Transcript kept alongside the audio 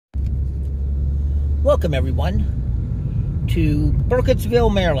Welcome, everyone, to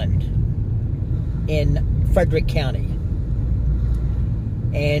Burkittsville, Maryland, in Frederick County.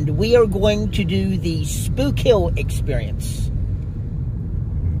 And we are going to do the Spook Hill experience.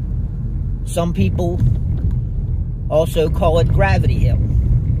 Some people also call it Gravity Hill.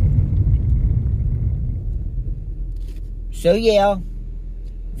 So yeah,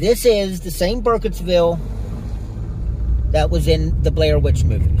 this is the same Burkittsville that was in the Blair Witch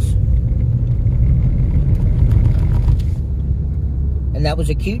movies. And that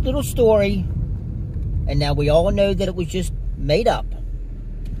was a cute little story, and now we all know that it was just made up.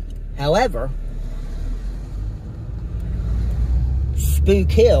 However,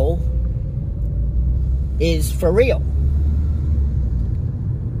 Spook Hill is for real.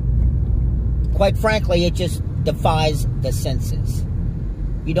 Quite frankly, it just defies the senses.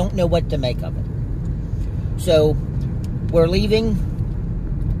 You don't know what to make of it. So, we're leaving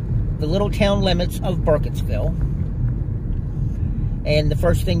the little town limits of Burkittsville. And the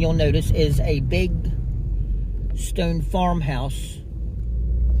first thing you'll notice is a big stone farmhouse,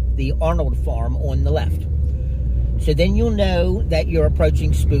 the Arnold Farm, on the left. So then you'll know that you're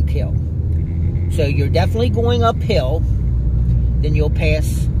approaching Spook Hill. So you're definitely going uphill. Then you'll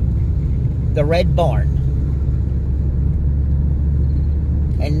pass the Red Barn.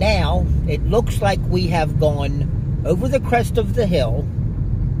 And now it looks like we have gone over the crest of the hill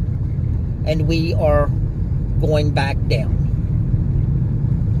and we are going back down.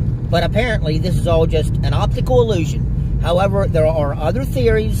 But apparently, this is all just an optical illusion. However, there are other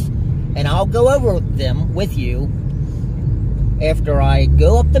theories, and I'll go over them with you after I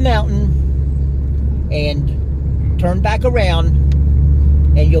go up the mountain and turn back around,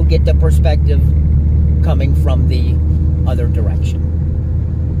 and you'll get the perspective coming from the other direction.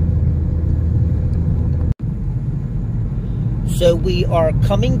 So we are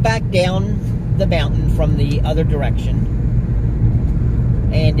coming back down the mountain from the other direction.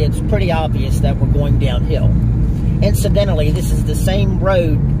 And it's pretty obvious that we're going downhill. Incidentally, this is the same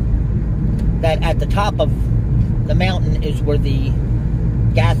road that at the top of the mountain is where the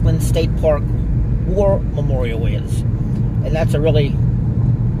Gatlin State Park War Memorial is. And that's a really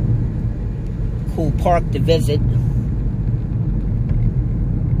cool park to visit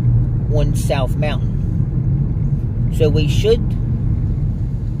on South Mountain. So we should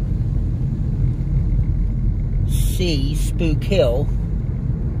see Spook Hill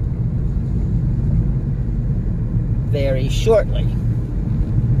very shortly.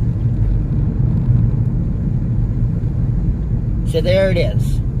 So there it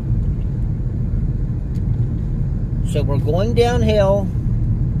is. So we're going downhill.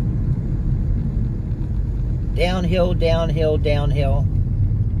 Downhill, downhill, downhill.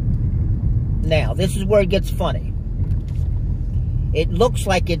 Now, this is where it gets funny. It looks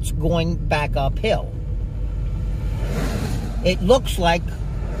like it's going back uphill. It looks like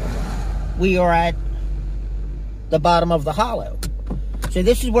we are at the bottom of the hollow. So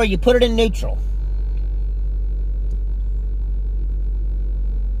this is where you put it in neutral.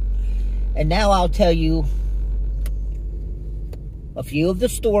 And now I'll tell you a few of the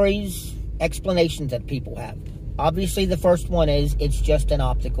stories, explanations that people have. Obviously, the first one is it's just an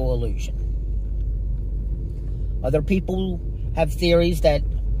optical illusion. Other people have theories that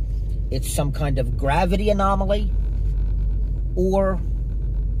it's some kind of gravity anomaly or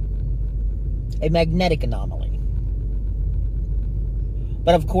a magnetic anomaly.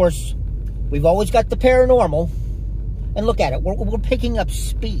 But of course, we've always got the paranormal. And look at it, we're picking up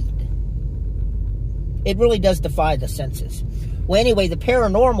speed. It really does defy the senses. Well, anyway, the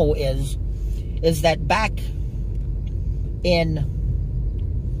paranormal is that back in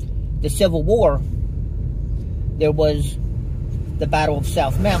the Civil War, there was the Battle of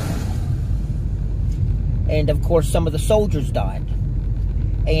South Mountain. And of course, some of the soldiers died.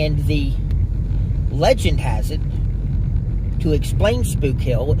 And the legend has it, to explain Spook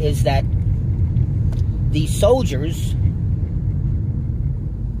Hill, is that the soldiers,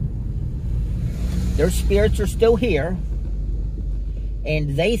 their spirits are still here,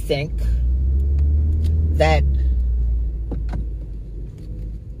 and they think that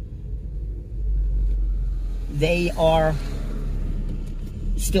they are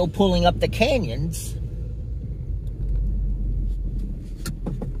still pulling up the canyons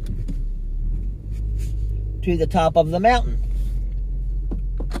to the top of the mountain.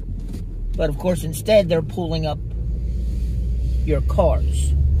 But of course, instead, they're pulling up your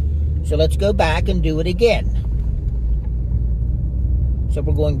cars. So let's go back and do it again. So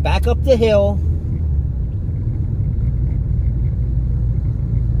we're going back up the hill.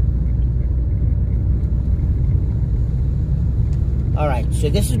 All right, so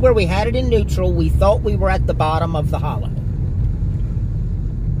this is where we had it in neutral. We thought we were at the bottom of the hollow.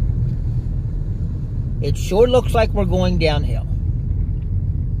 It sure looks like we're going downhill.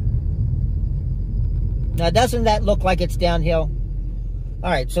 Now, doesn't that look like it's downhill?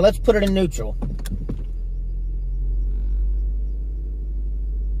 All right, so let's put it in neutral.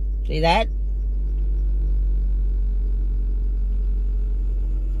 See that?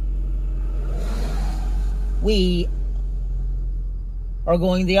 We are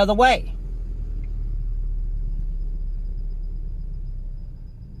going the other way.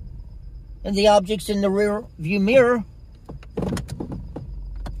 And the objects in the rear view mirror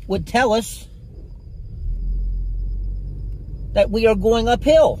would tell us that we are going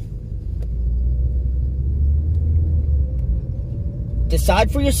uphill.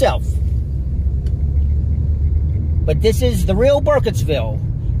 Decide for yourself. But this is the real Burkittsville,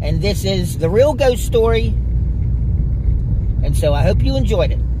 and this is the real ghost story. And so I hope you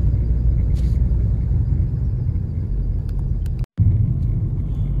enjoyed it.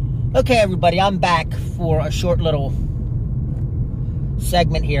 Okay, everybody, I'm back for a short little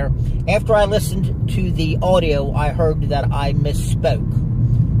segment here. After I listened to the audio, I heard that I misspoke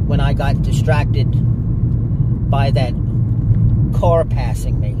when I got distracted by that car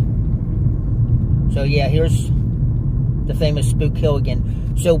passing me. So yeah, here's the famous Spook Hill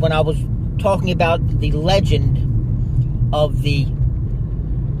again. So when I was talking about the legend of the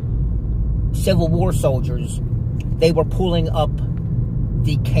Civil War soldiers, they were pulling up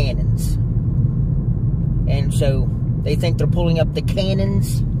the cannons. And so they think they're pulling up the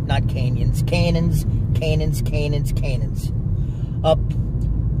cannons, not canyons, cannons, up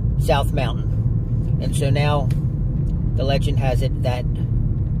South Mountain. And so now the legend has it that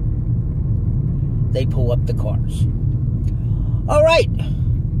they pull up the cars. All right.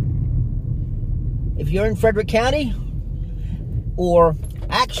 If you're in Frederick County, or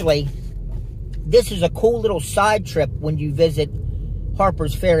actually, this is a cool little side trip when you visit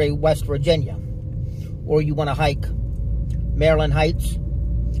Harper's Ferry, West Virginia, or you want to hike Maryland Heights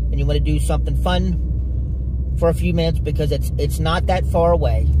and you want to do something fun for a few minutes, because it's not that far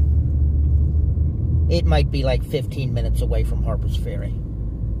away. It might be like 15 minutes away from Harper's Ferry.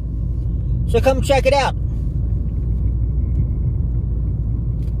 So come check it out.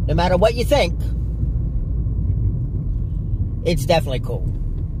 No matter what you think, it's definitely cool.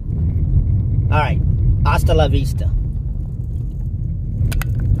 All right. Hasta la vista.